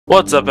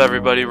What's up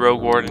everybody,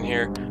 Rogue Warden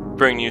here,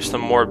 bringing you some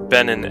more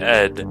Ben and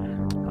Ed.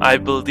 I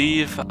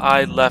believe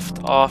I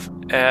left off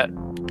at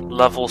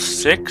level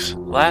 6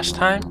 last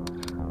time,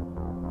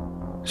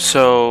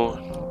 so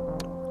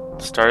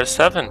start at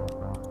 7.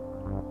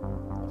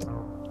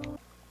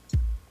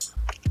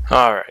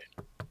 Alright.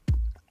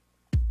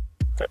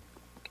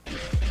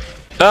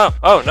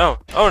 Oh no,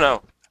 oh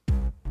no.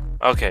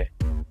 Okay.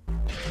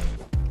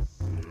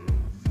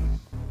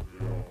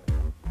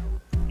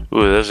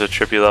 Ooh, this is a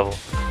trippy level.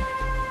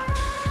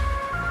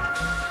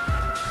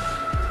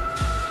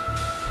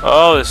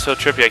 Oh, it's so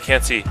trippy, I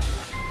can't see.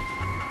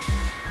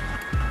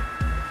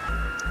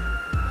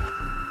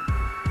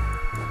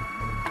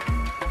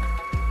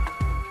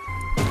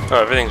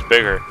 Oh, everything's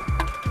bigger.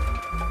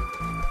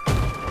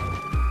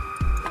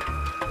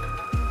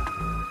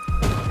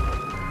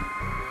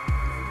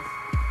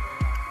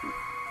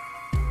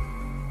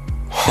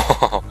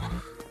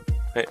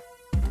 Wait.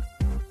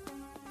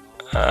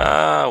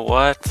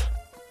 What?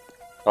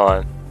 Hold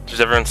on.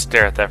 Just everyone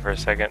stare at that for a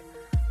second.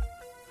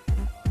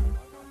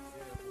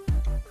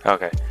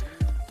 Okay.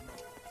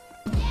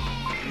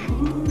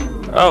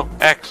 Oh,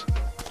 X.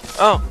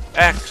 Oh,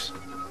 X.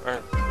 Or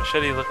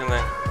machete looking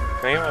thing.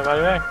 Can I get my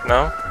body back?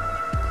 No?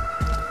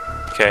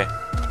 Okay.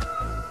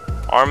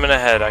 Arm and a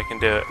head, I can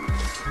do it.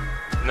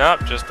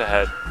 Nope, just a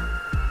head.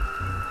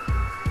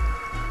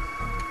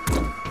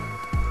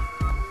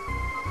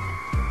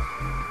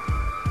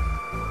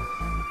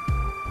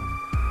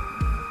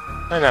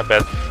 Not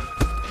bad.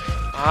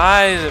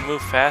 Why does it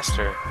move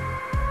faster?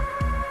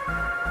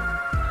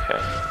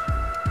 Okay.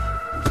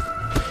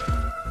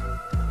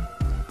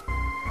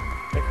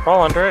 Can I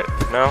crawl under it?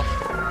 No.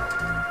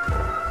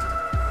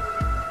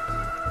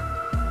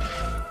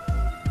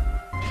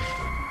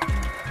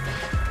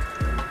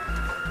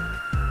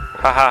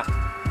 Haha.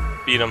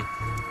 Beat him.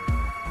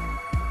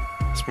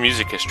 This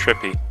music is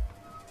trippy.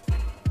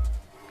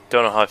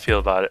 Don't know how I feel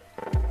about it.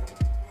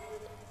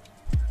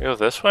 Go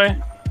this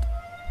way?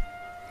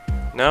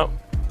 Nope.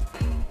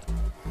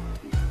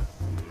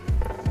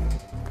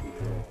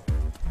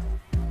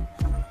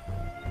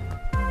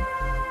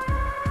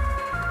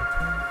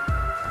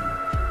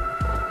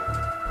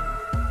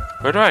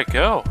 Where do I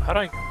go? How do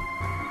I...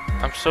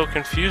 I'm so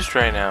confused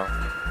right now.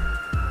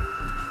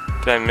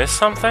 Did I miss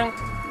something?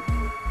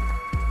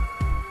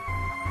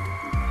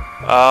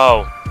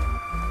 Oh.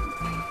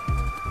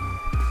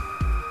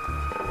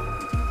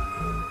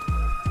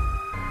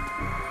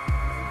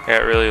 I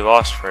got really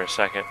lost for a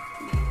second.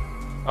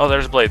 Oh,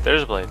 there's a blade.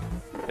 There's a blade.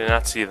 Did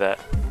not see that.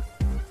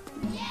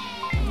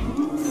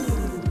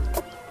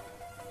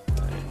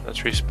 Let's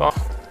respawn.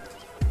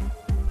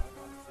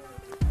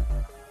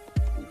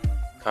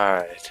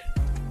 Alright.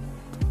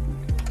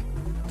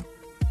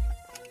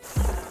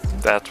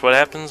 That's what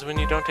happens when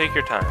you don't take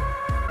your time.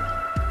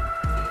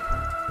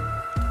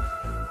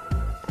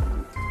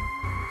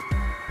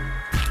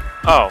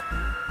 Oh.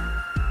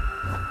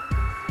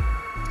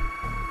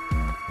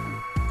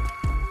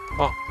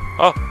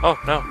 Oh,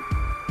 no.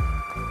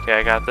 Okay,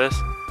 I got this.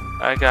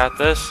 I got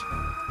this.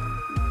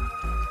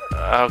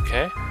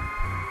 Okay.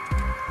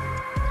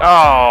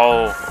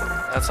 Oh,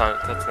 that's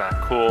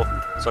not cool.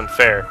 It's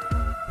unfair.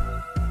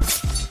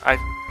 I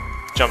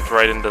jumped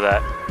right into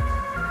that.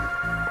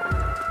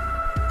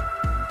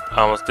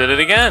 I almost did it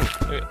again.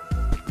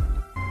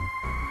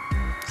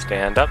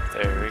 Stand up.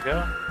 There we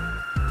go.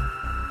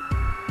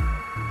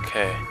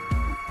 Okay.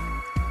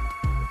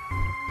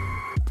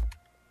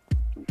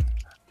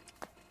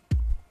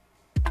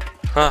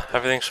 Huh,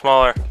 everything's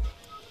smaller.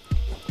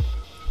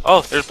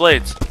 Oh, there's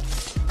blades. Did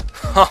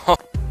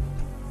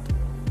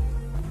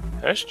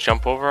I just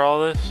jump over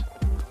all this?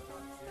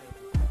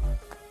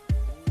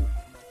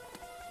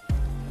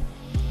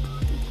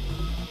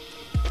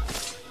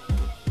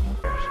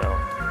 So.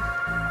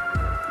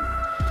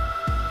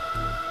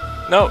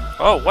 No.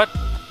 Oh, what?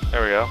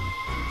 There we go.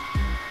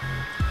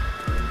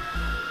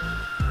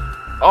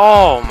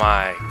 Oh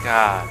my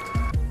god.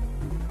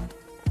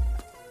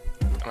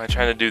 Am I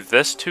trying to do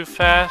this too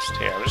fast?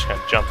 Here, I'm just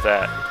gonna jump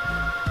that.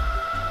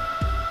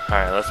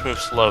 Alright, let's move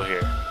slow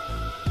here.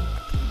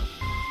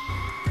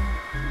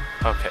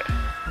 Okay.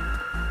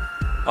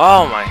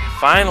 Oh my,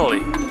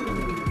 finally!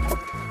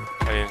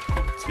 I didn't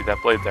see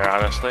that blade there,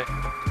 honestly.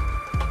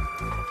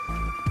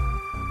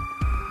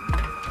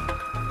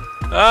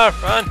 Ah,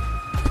 run!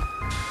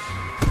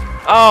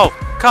 Oh,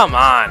 come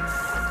on!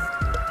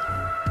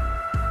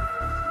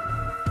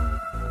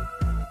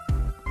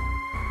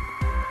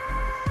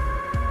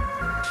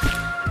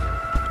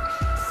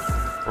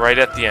 Right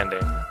at the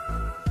ending.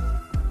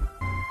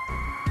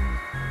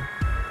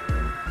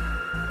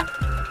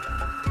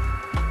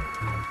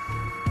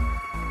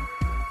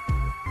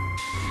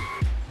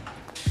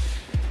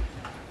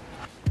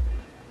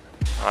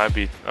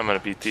 I'm gonna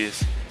beat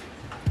these.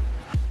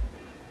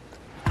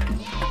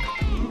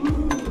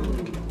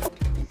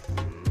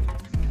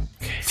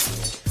 Okay.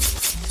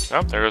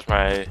 Oh, there goes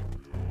my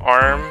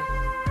arm,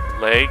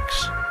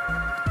 legs.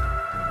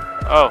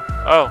 Oh.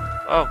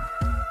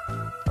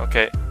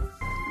 Okay.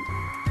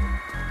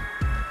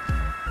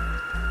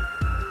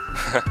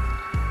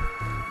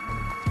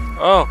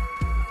 Oh.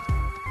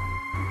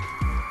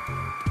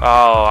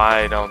 Oh,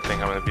 I don't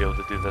think I'm gonna be able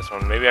to do this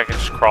one. Maybe I can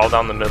just crawl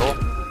down the middle.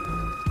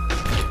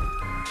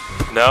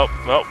 Nope.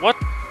 Oh, what?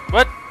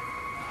 What?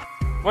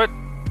 What?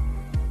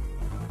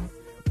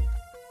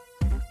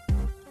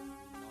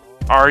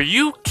 Are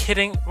you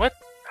kidding? What?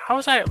 How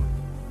was I?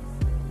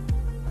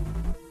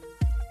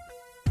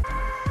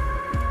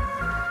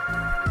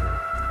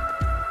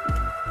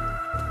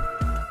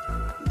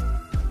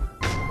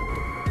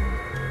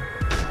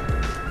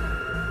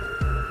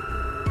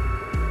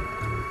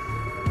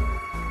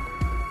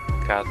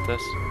 Got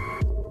this.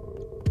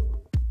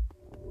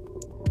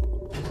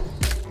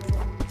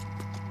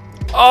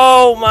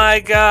 Oh my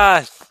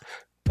god!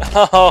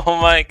 Oh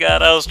my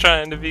god, I was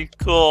trying to be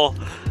cool.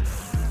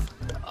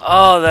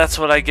 Oh, that's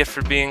what I get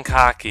for being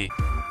cocky.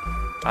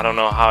 I don't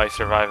know how I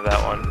survived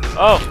that one.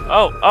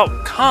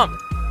 Oh, come!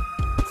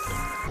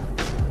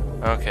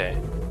 Okay.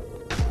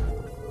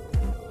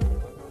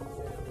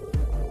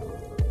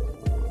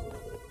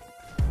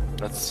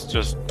 Let's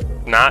just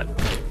not...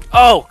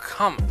 Oh,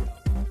 come!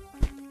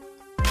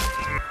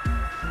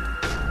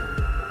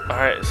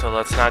 Alright, so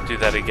let's not do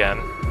that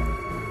again.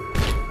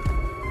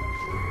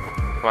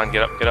 Come on,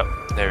 get up, get up.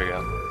 There we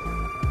go.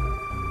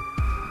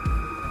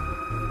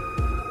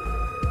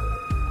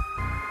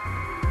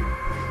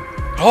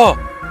 Oh!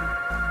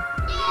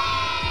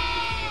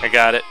 I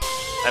got it.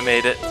 I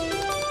made it.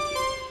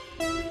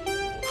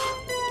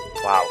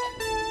 Wow.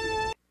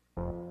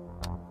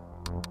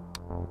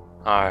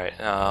 Alright,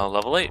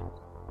 level 8.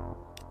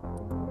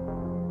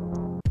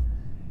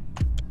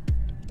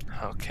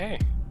 Okay.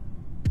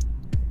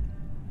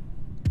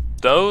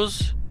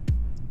 Those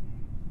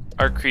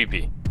are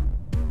creepy.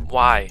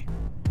 Why?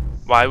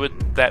 Why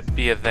would that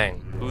be a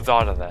thing? Who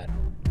thought of that?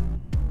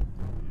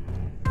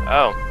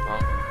 Oh, well.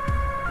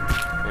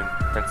 I mean,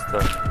 that's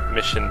the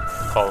mission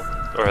called,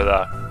 or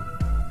the...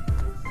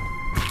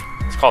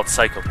 It's called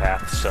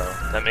Psychopath, so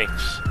that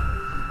makes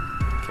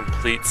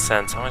complete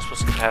sense. How am I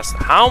supposed to get past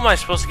that? How am I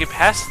supposed to get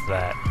past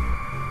that?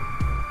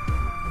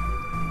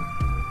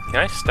 Can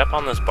I step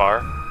on this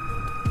bar?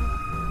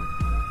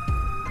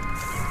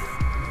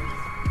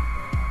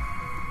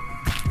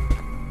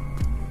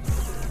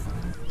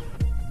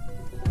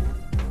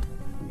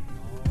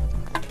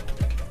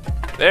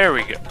 There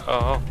we go.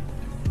 Oh,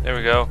 there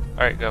we go.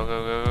 Alright, go,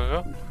 go, go,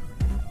 go, go.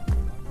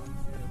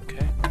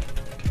 Okay.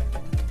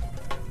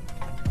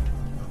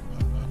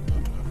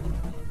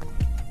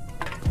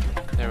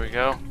 There we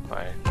go.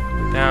 Alright,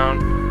 down.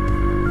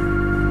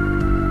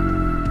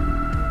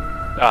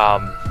 I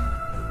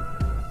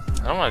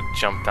don't want to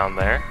jump down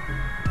there.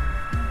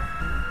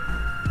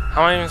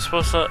 How am I even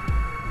supposed to...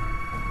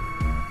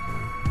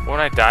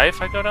 Won't I die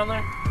if I go down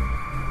there?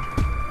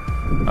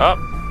 Oh.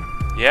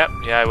 Yep,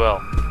 yeah, I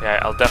will. Yeah,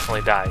 I'll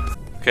definitely die.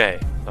 Okay,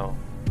 so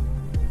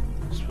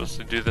I'm supposed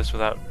to do this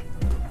without...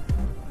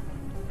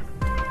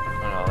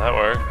 Oh no, that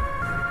worked.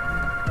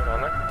 Go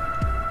down there.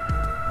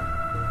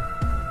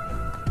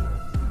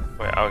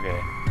 Wait,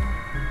 okay.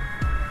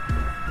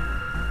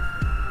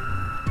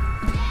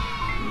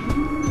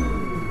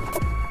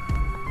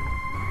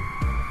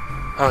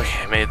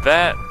 Okay, made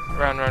that.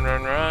 Run, run,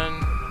 run,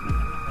 run.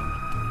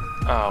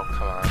 Oh,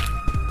 come on.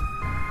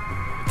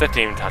 That didn't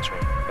even touch me.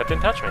 That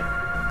didn't touch me.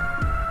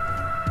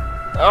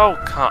 Oh,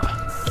 come on.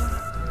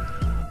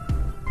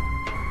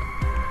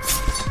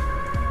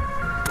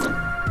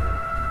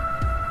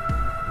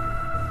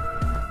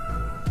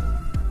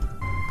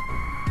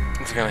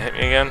 Is it gonna hit me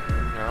again?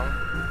 No.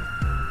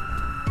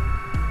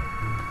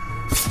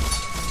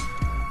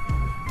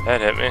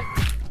 That hit me.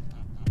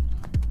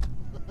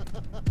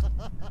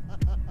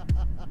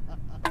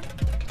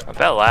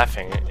 That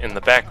laughing in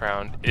the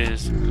background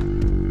is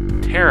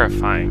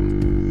terrifying.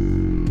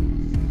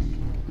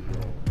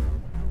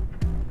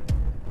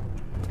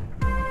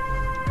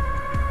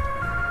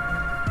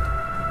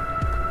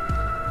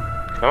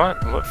 Come on,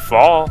 what,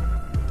 fall?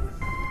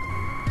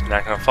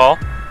 Not gonna fall?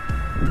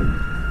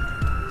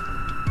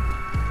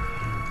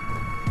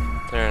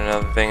 Is there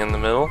another thing in the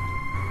middle?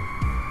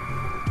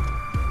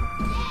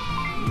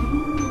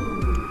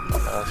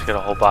 Let's get a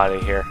whole body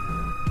here.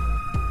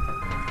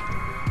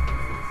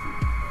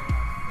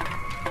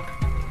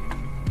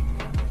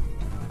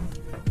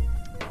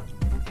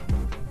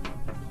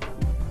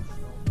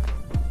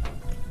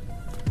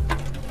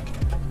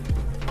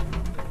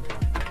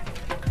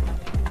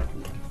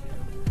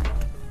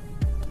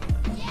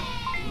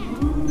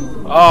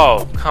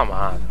 Oh, come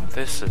on.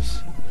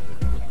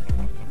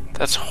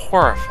 That's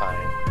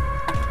horrifying.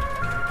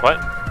 What?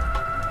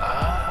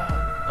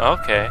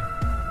 Okay.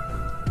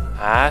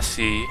 I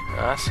see.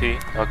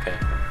 Okay.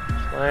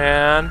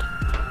 Land.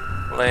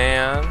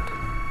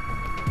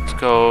 Let's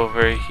go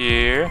over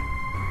here.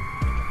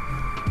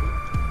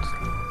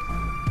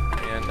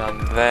 Land on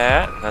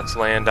that. Let's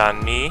land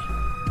on me.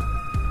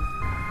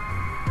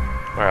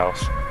 Where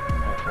else?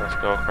 Let's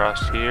go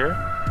across here.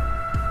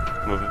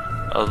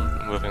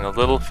 Moving a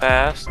little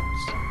fast.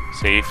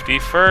 Safety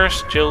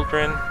first,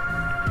 children.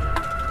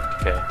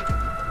 Okay.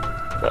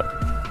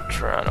 Let's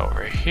run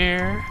over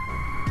here.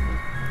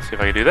 See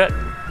if I can do that.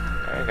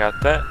 Alright. I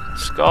got that.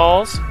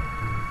 Skulls.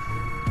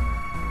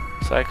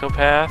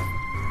 Psychopath.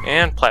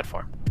 And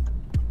platform.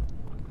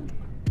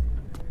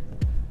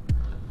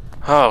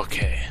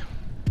 Okay.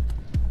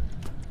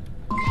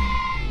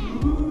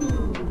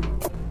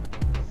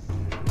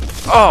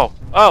 Oh!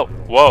 Oh!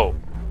 Whoa!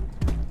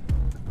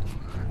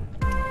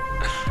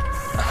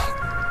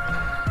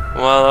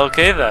 Well,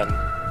 okay then.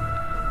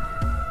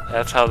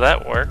 That's how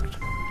that worked.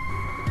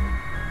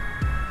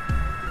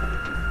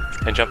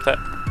 Can I jump that?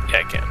 Yeah,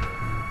 I can.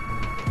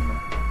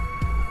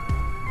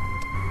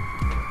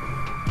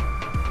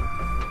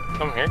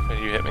 Come here, can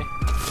you hit me?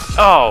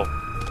 Oh!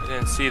 I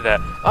didn't see that.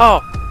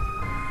 Oh!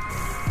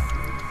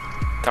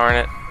 Darn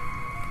it.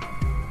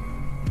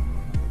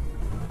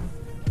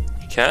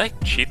 Can I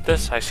like cheat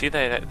this? I see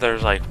that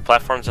there's like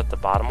platforms at the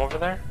bottom over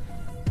there.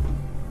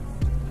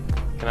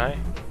 Can I?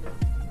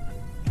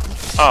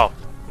 Oh,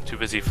 I'm too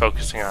busy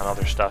focusing on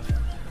other stuff.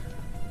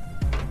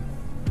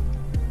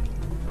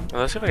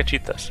 Well, let's see if I can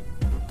cheat this.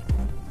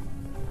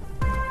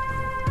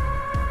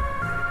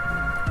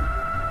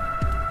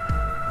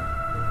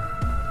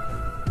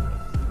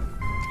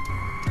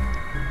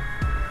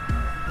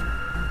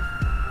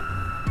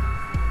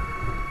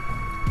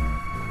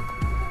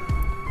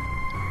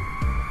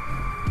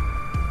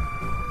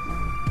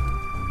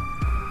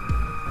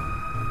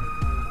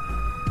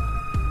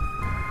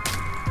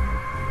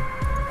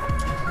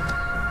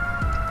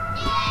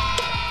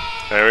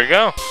 There we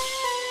go.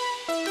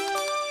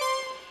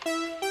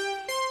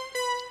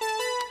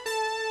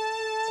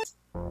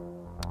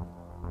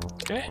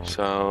 Okay,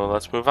 so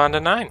let's move on to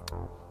 9.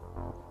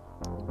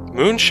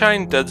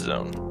 Moonshine Dead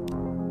Zone.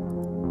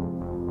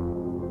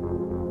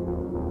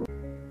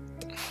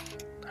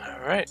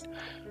 Alright.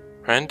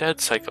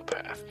 Granddad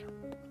Psychopath.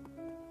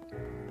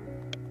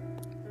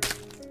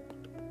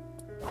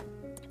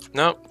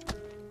 Nope.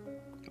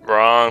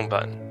 Wrong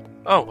button.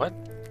 Oh, what?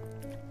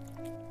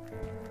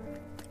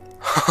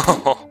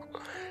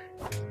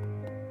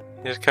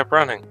 He just kept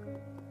running.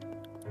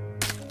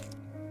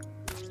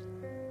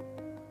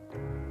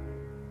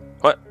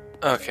 What?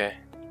 Okay.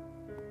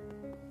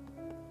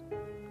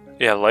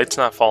 Yeah, light's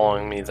not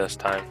following me this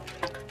time.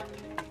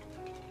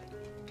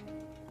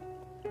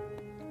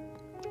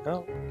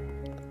 No.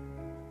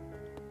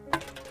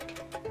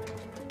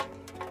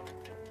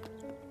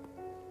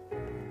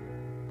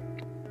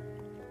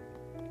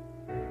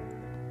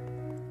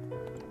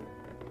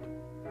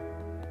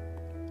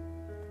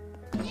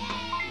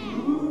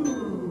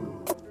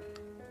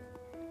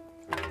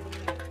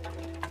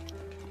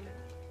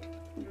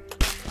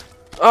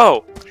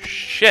 Oh,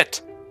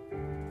 shit!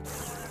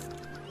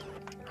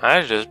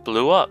 I just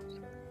blew up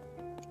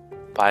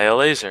by a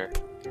laser.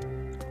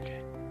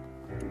 Okay.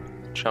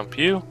 Jump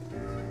you.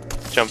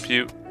 Jump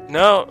you.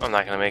 No, I'm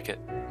not gonna make it.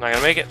 I'm not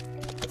gonna make it.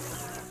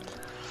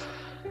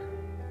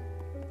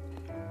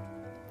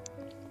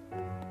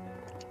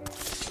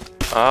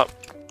 Oh,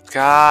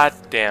 god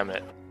damn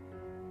it.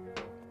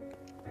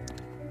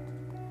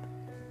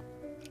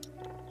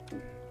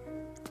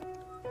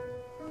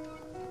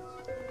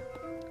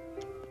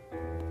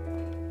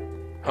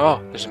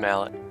 Oh, there's a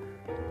mallet.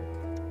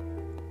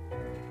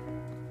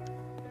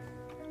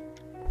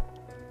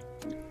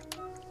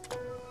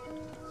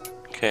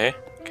 Okay.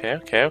 Do I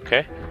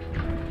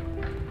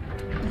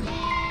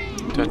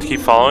have to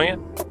keep following it?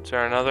 Is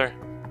there another?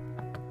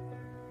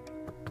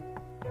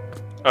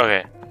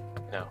 Okay.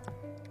 No.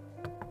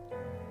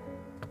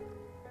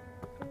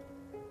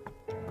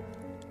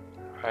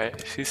 Alright,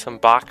 I see some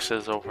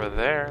boxes over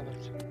there.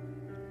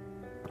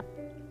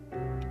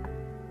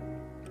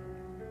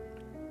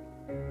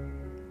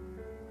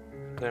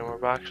 Any more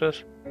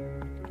boxes?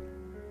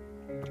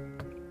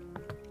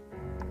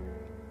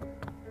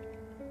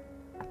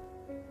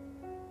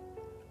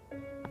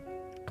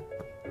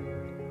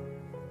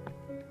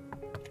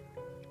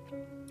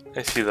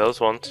 I see those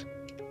ones.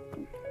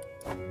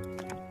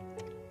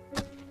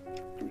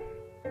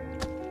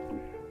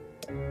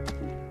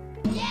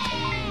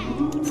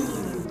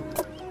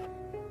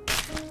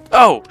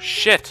 Oh,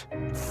 shit!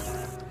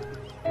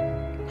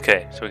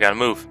 Okay, so we gotta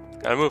move.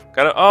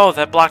 Oh,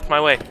 that blocked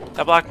my way.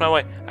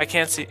 I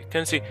can't see.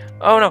 Couldn't see.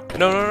 Oh, no.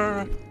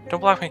 No. Don't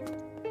block me.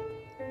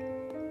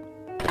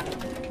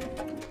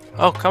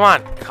 Oh, come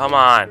on.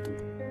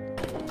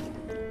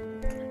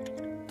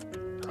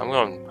 I'm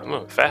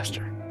moving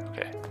faster.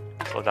 Okay.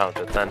 Slow down a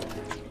bit then.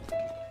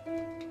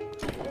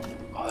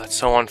 Oh, that's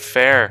so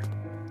unfair.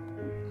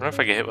 I wonder if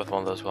I get hit with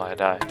one of those while I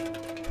die.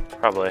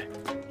 Probably.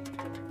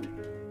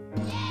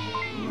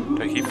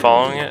 Do I keep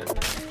following it?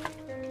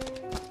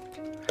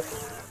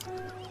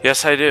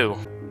 Yes, I do.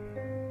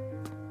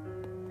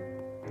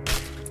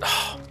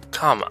 Oh,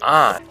 come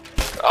on.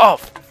 Oh,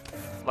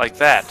 like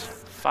that.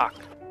 Fuck.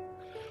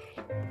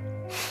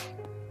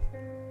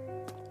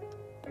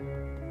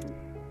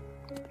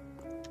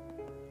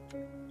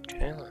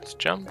 Okay, let's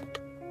jump.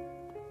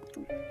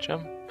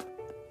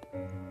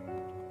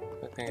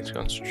 I think it's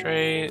going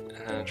straight,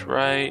 and then it's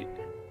right.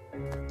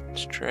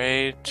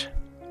 Straight,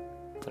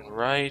 then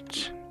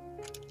right.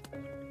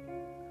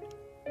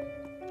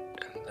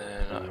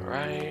 And then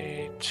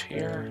right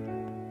here.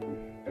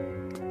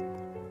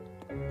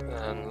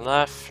 Then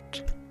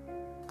left.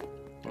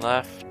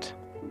 Left.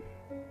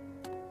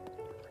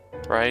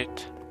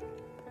 Right.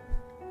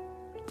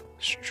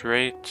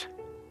 Straight.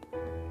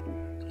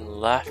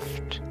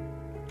 Left.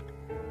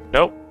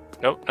 Nope.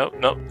 Nope, nope,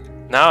 nope.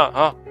 No.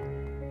 Oh.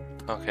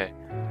 Okay.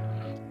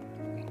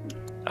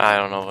 I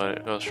don't know what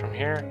it goes from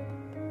here.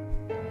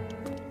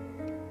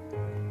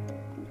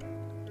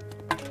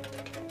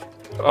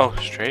 Oh,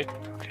 straight.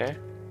 Okay.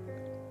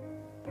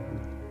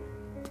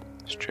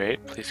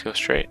 Straight. Please go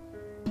straight.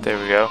 There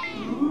we go.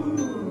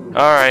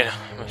 Alright.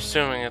 I'm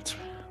assuming it's,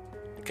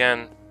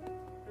 again,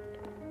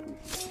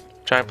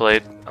 giant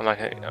blade. I'm not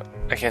gonna.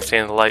 I can't stay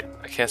in the light.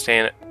 I can't stay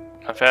in it.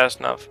 Not fast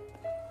enough.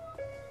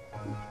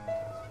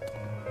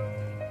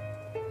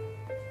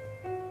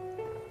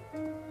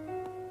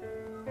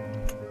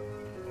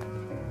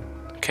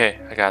 Okay,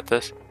 I got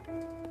this.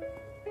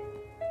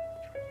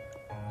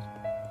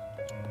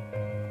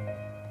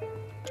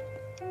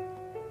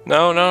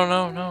 No, no,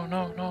 no, no,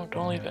 no, no,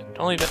 don't leave it.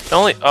 Don't leave it.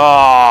 Don't leave.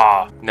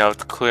 Oh! No,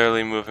 it's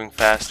clearly moving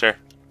faster.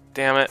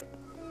 Damn it.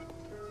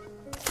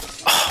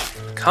 Oh,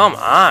 come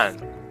on.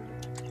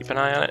 Keep an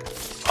eye on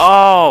it.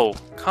 Oh,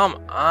 come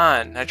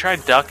on. I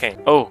tried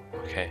ducking. Oh,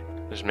 okay.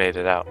 Just made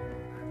it out.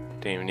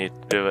 Didn't even need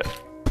to do it.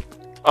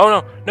 Oh,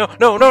 no, no,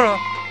 no, no,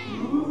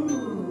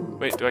 no.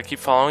 Wait, do I keep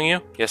following you?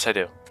 Yes, I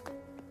do.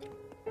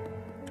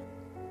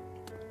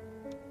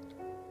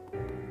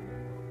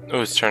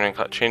 Oh, it's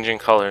changing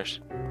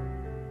colors.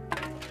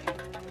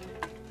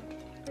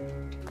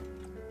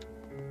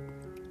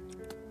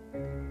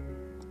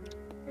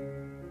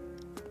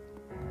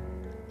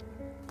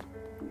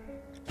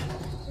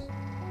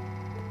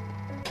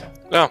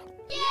 Oh.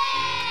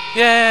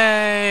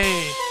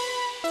 Yay!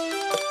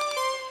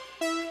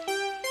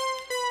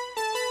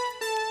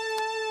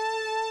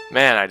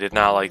 Man, I did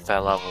not like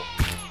that level.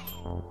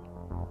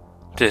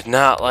 Did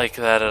not like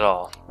that at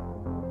all.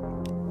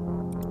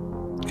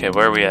 Okay,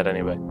 where are we at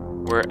anyway?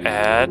 We're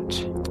at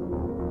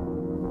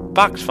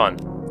Box Fun.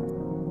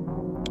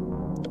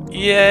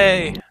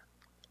 Yay!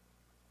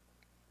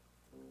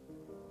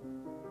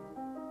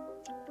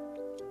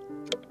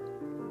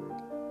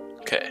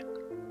 Okay.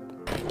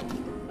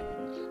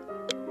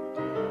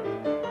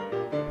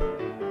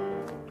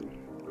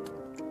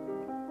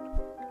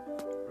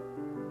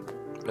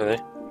 Really?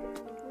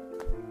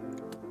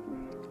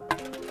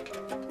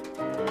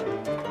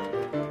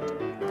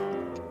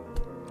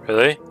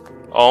 Really?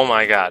 Oh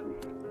my god.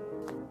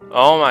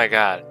 Oh my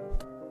god.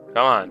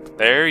 Come on.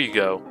 There you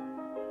go.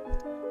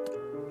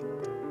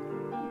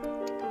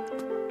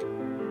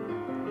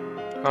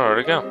 Oh, where'd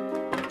it go?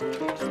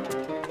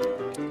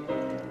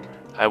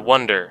 I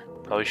wonder.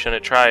 Probably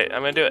shouldn't try it.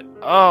 I'm gonna do it.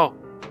 Oh!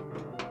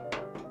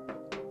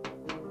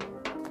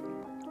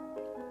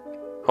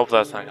 Hope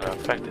that's not gonna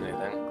affect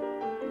anything.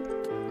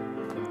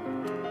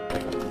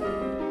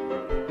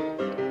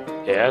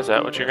 Yeah, is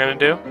that what you're gonna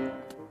do?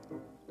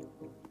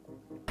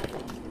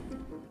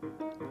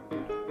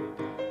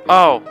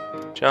 Oh!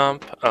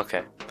 Jump.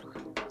 Okay.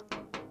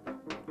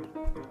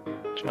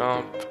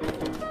 Jump.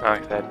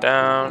 Knock that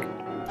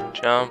down.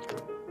 Jump.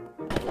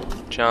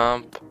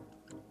 Jump.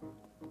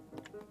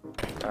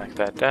 Knock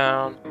that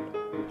down.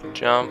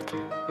 Jump.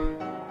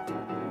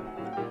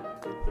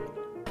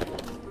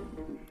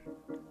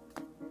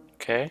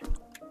 Okay.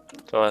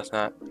 So let's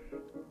not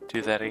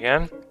do that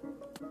again.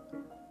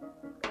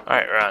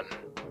 Alright, run.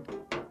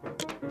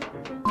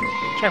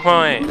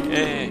 Checkpoint!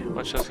 Yay!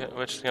 Which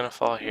is gonna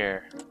fall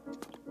here?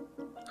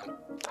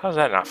 How's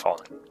that not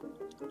falling?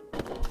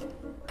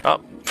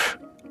 Oh,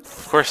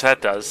 of course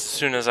that does, as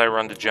soon as I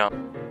run to jump.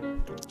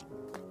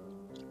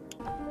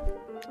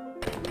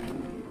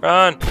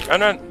 Run!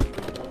 Run, run!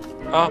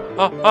 Oh,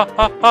 oh, oh,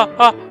 oh, oh,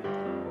 oh!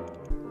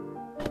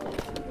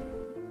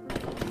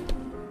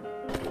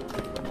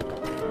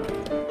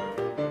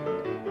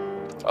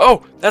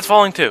 Oh, that's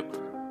falling too!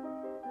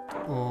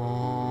 Oh.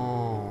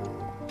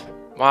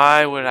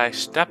 Why would I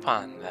step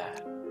on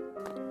that?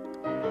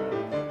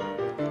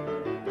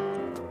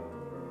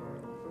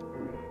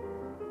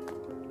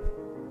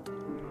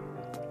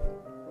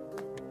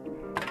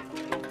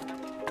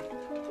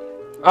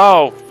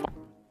 Oh!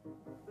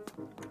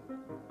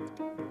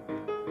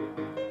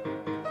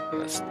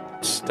 Let's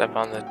step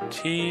on the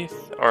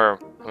teeth, or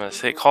I'm gonna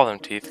say call them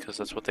teeth because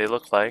that's what they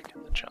look like.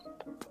 Jump.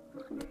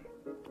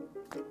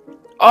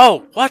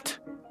 Oh! What?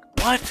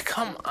 What?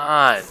 Come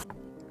on!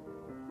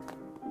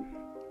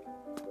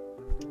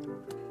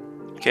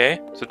 Okay,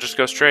 so just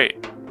go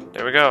straight.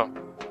 There we go.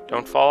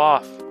 Don't fall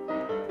off.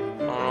 I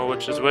don't know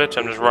which is which,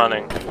 I'm just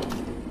running.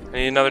 I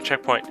need another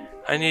checkpoint.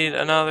 I need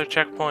another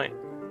checkpoint.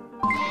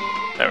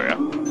 There we go.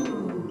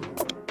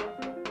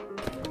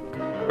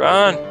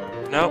 Run!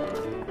 Nope.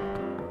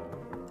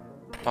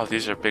 Oh,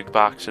 these are big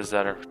boxes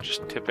that are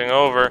just tipping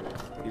over.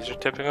 These are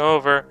tipping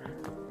over.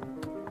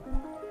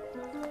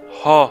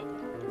 Oh.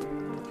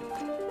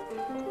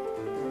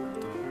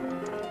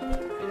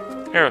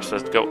 Arrow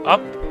says go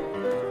up.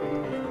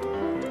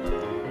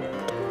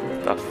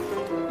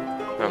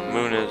 The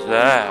moon is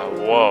that?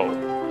 Whoa.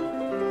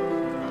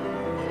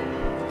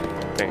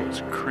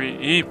 Thing's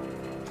creepy.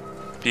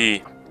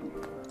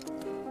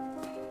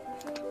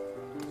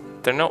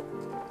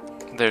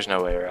 There's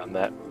no way around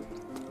that.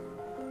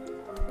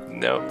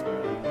 No.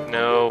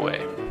 No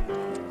way.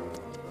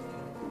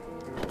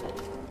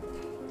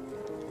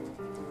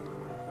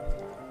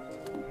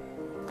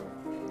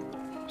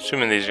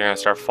 Assuming these are gonna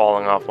start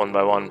falling off one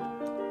by one.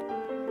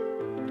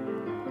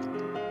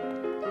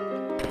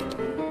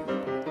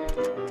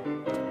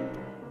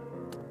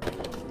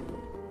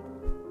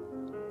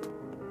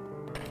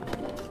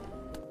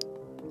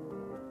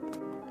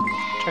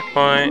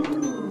 Checkpoint.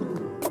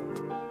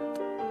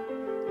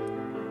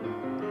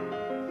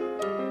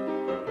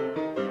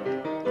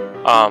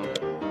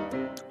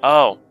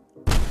 Oh.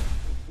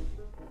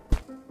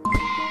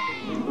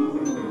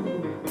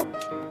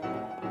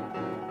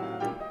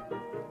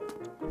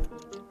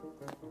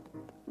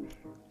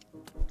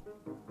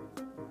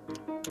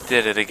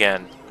 Did it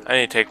again. I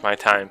need to take my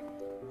time.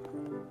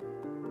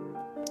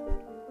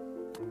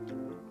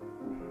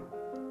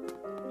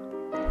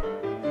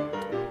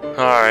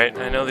 Alright,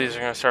 I know these are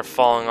gonna start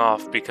falling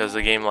off because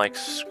the game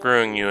likes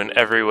screwing you in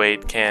every way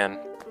it can.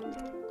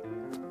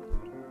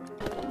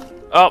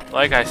 Oh,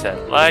 like I said.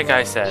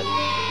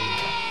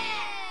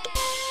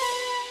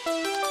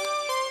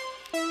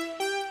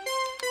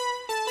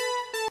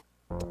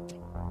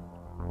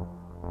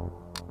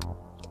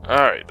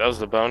 Alright, that was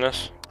the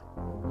bonus.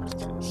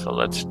 So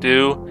let's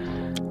do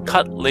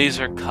Cut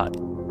Laser Cut.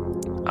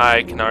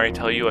 I can already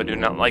tell you I do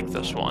not like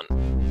this one.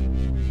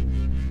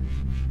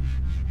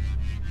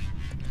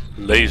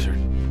 Laser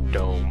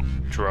Drome.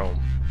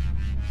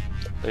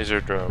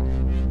 Laser Drome.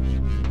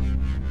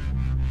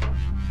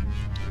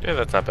 Yeah,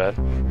 that's not bad.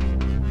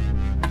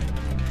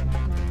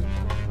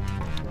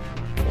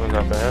 That's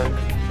not bad.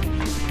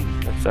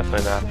 That's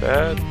definitely not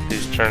bad.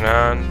 These turn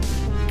on.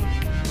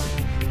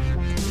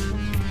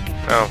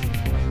 Oh.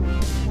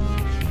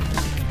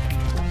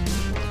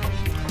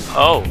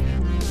 Oh.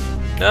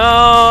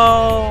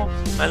 No!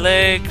 My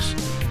legs.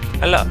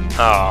 Hello.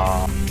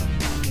 Oh.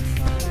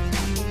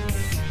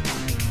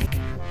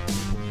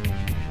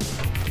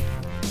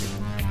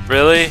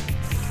 Really?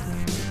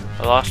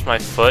 I lost my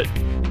foot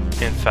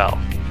and fell.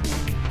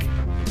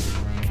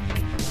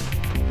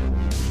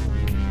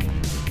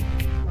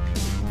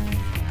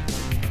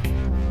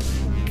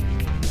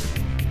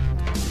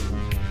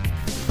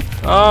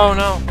 Oh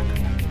no.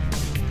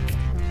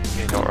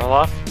 Okay, don't roll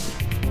off.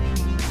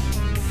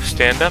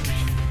 Stand up.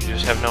 You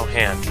just have no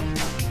hand.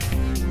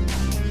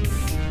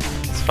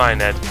 It's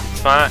fine, Ed.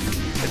 It's fine.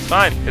 It's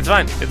fine. It's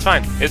fine. It's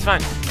fine. It's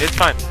fine. It's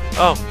fine.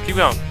 Oh, keep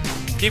going.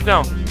 Keep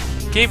going.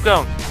 Keep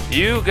going.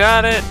 You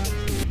got it.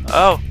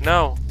 Oh,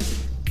 no.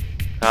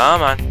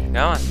 Come on. Come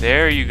on.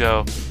 There you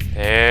go.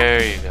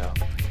 There you go.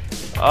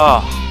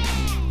 Oh.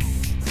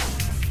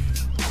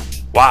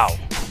 Wow.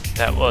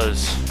 That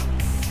was...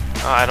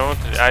 Oh, I don't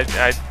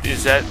know.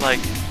 Is that like...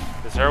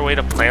 Is there a way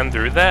to plan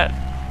through that?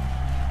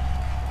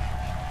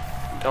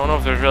 Don't know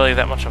if there's really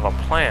that much of a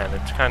plan.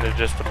 It's kind of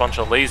just a bunch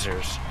of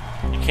lasers.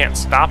 You can't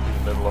stop in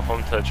the middle of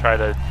them to try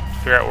to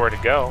figure out where to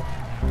go.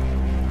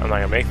 I'm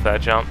not gonna make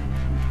that jump.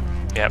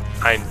 Yep,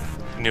 I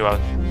knew I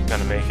was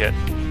gonna make it.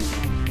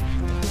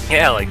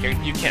 Yeah, like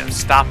you can't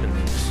stop in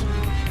these.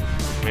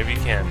 Maybe you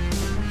can.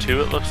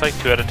 2, it looks like,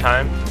 2 at a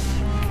time.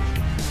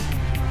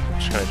 I'm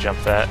just gonna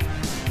jump that.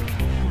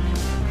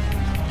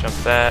 Jump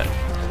that,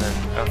 and then,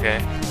 okay.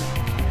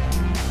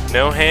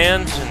 No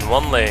hands and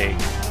 1 leg.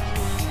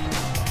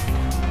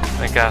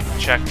 I got the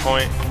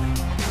checkpoint.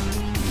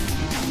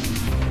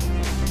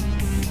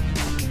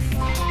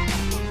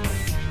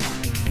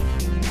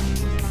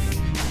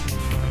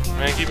 I'm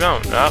gonna keep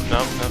going. Oh,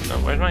 no.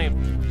 Where'd my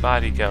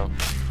body go?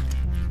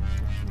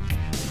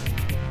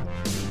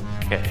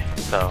 Okay,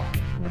 so.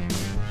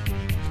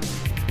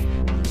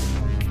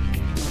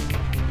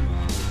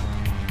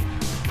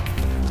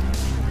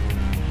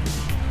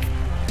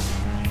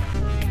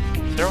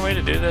 Is there a way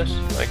to do this?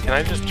 Like, can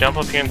I just jump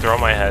up here and throw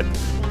my head?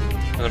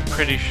 'Cause I'm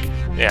pretty sure.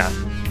 Yeah,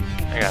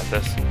 I got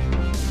this.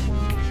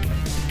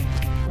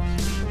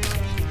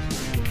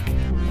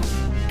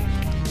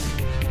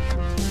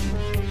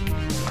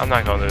 I'm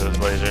not going through those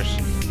lasers.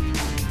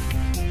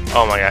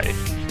 Oh my god. Ooh.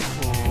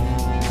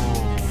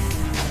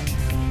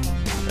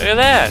 Look at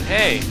that!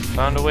 Hey,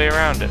 found a way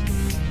around it.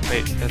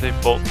 Wait, are they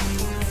both?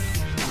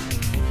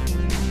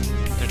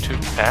 They're 2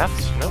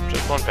 paths? Nope,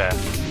 just 1 path.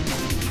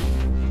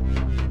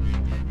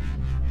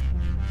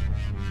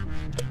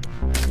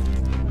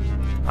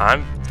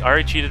 I'm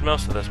already cheated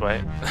most of this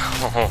way.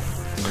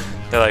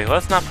 They're like,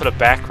 let's not put a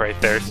back right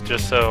there,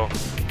 just so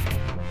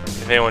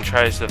if anyone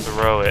tries to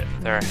throw it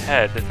their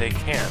head, that they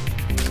can't.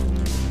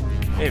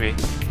 Maybe.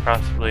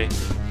 Possibly.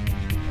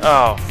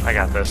 Oh, I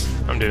got this.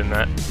 I'm doing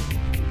that.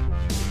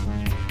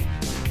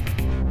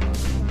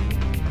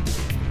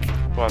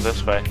 Go on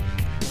this way.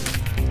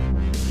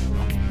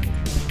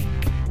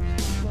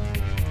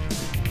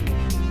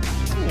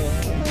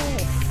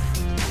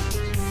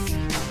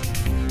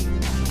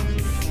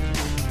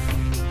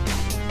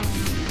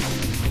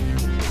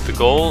 The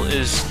goal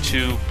is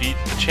to beat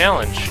the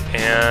challenge,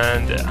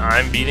 and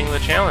I'm beating the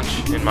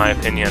challenge, in my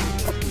opinion.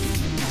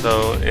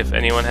 So if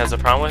anyone has a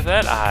problem with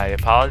that, I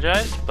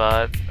apologize,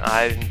 but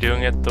I'm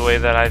doing it the way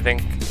that I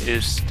think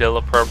is still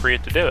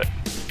appropriate to do it.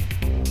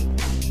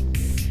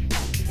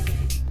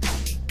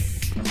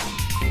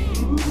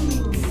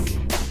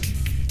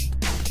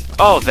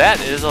 Oh,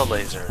 that is a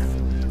laser.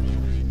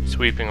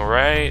 Sweeping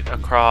right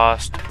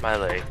across my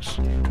legs.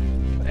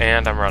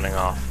 And I'm running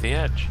off the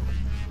edge.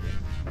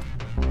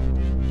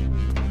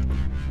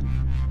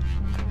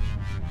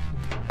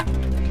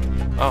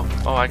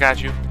 Oh, I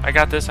got you. I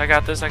got this, I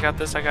got this, I got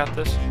this, I got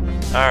this.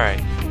 Alright.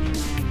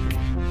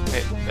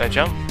 Hey, I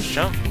jump? Just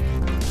jump.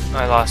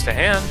 I lost a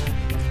hand.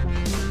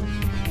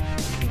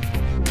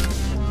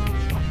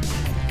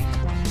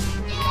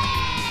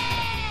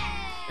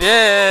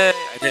 Yay!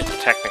 I didn't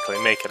technically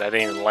make it, I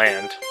didn't even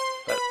land.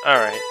 But,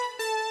 alright.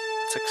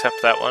 Let's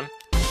accept that one.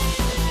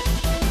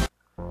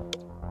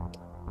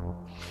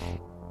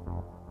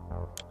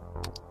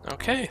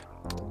 Okay.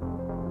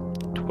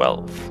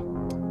 12.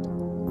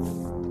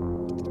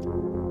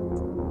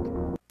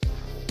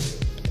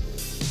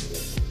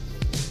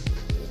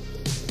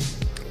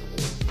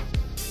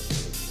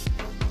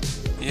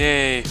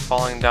 Yay,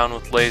 falling down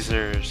with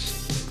lasers.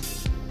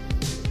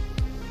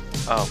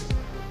 Oh.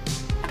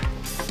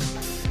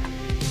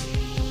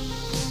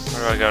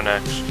 Where do I go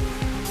next?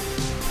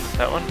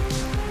 That one?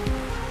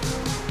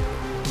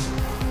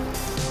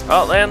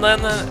 Oh, land.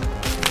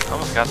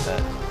 Almost got that.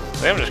 I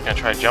think I'm just gonna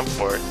try to jump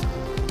for it.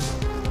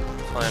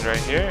 Land right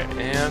here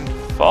and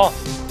fall.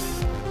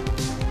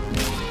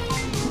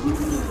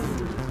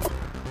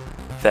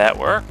 That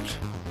worked.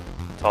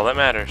 That's all that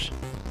matters.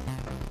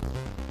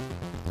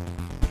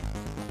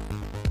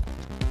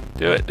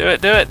 Do it.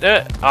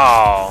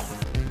 Oh.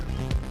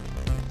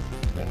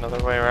 Is there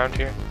another way around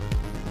here?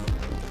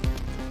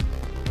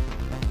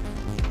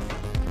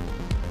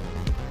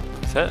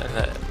 Is that in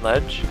that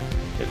ledge?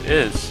 It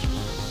is.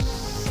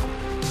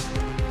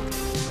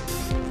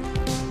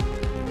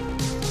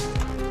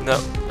 No.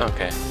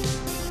 Okay.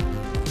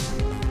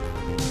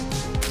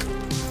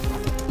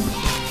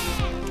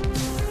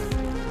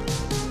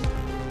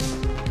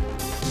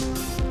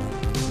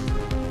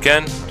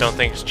 Again, don't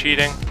think it's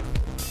cheating.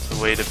 It's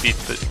a way to beat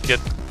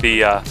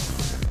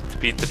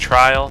the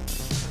trial.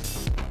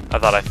 I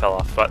thought I fell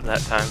off button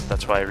that time.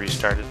 That's why I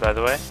restarted, by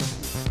the way.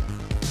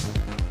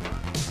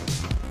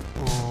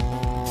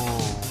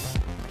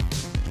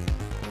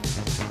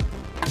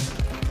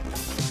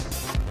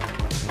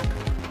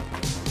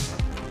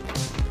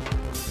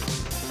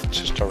 It's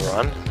just a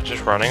run.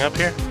 Just running up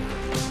here.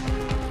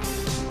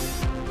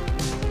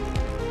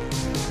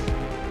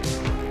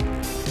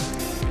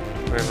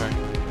 Where am I?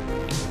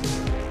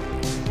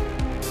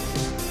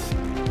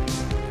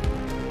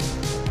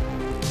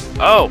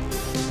 Oh!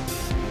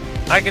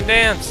 I can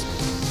dance!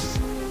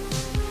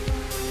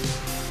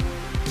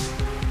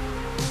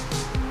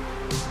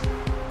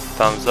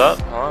 Thumbs up.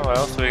 Oh, what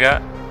else do we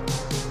got?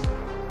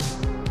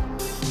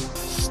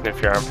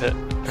 Sniff your armpit.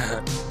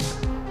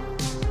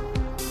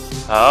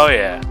 Oh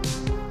yeah.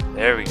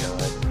 There we go.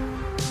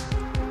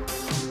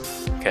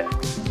 Okay.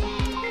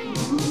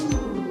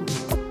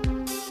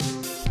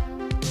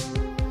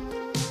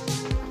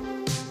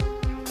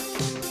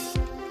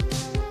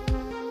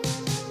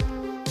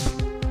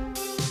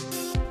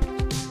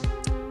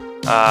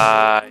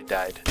 I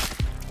died.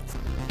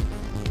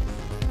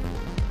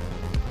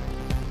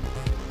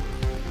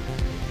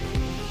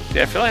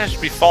 Yeah, I feel like I should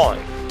be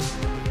falling.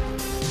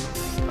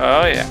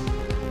 Oh yeah.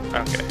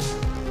 Okay.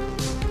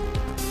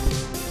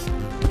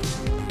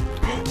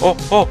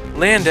 Oh,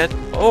 landed.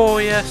 Oh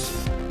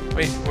yes.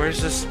 Wait,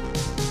 where's this?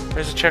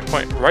 Where's the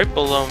checkpoint? Right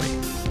below me.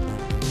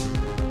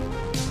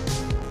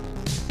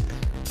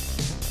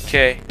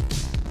 Okay.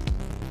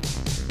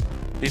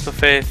 Leap of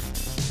faith.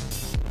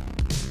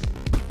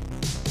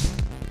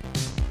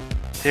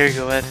 There you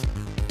go, Ed.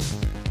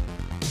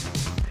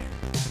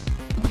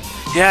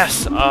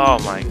 Yes! Oh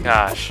my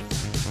gosh.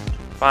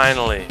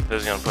 Finally.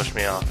 This is gonna push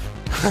me off.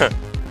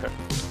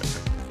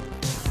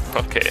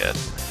 Okay, Ed.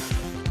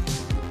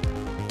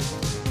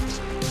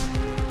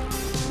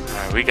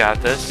 Alright, we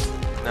got this.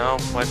 No,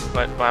 what,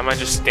 why am I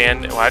just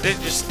standing? Why did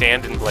it just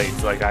stand in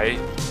blades? Like, I...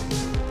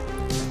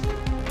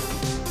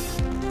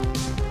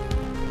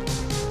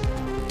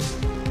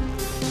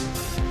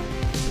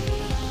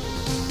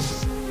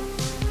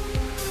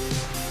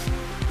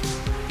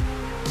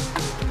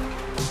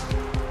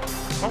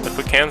 Well, they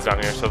put cans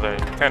down here, so they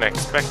kind of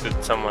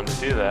expected someone to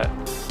do that.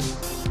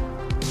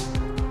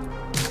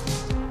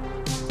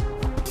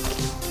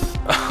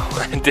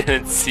 Oh, I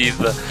didn't see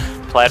the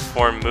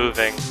platform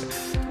moving.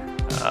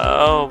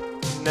 Oh,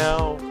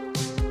 no.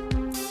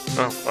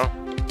 Oh, well.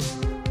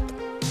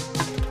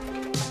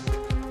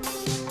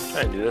 I'm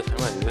trying to do this. I'm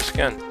going to do this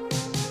again.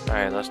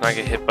 Alright, let's not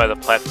get hit by the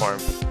platform.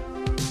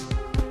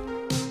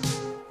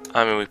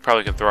 I mean, we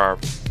probably could go a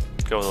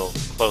little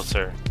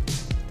closer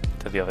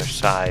to the other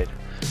side.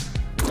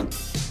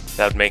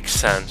 That would make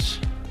sense.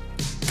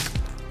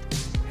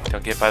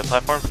 Don't get by the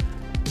platform.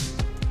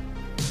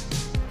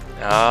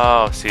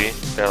 Oh, see?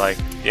 They're like,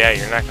 yeah,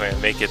 you're not going to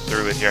make it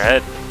through with your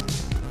head.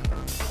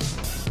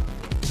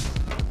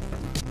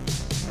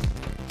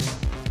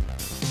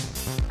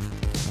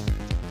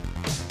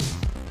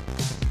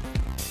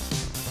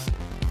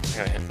 It's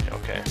gonna hit me,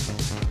 okay.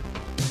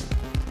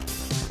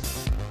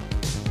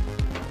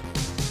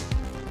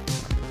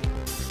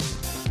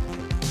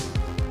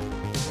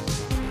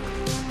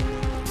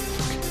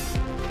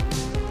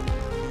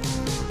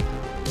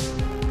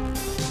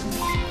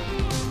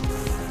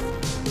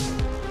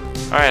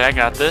 Alright, I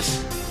got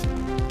this.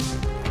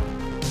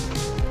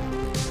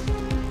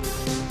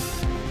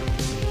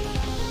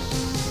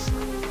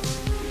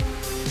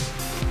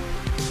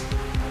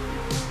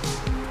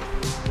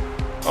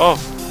 Oh!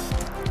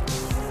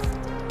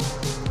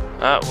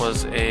 That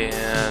was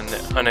an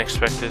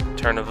unexpected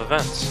turn of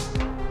events.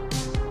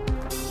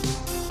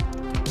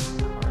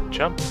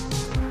 Jump.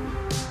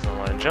 Don't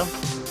want to jump.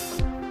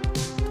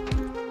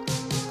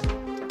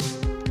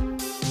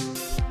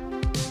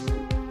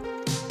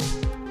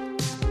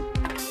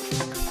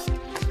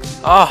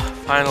 Oh,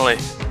 finally.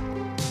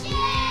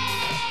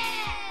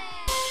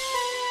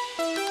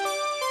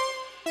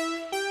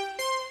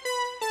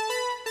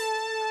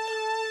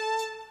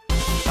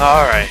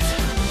 Alright.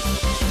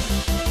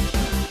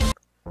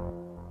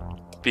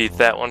 Beat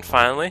that one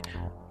finally.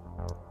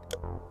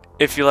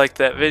 If you liked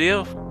that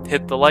video,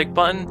 hit the like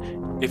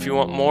button. If you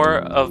want more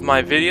of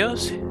my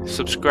videos,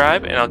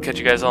 subscribe, and I'll catch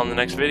you guys all in the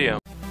next video.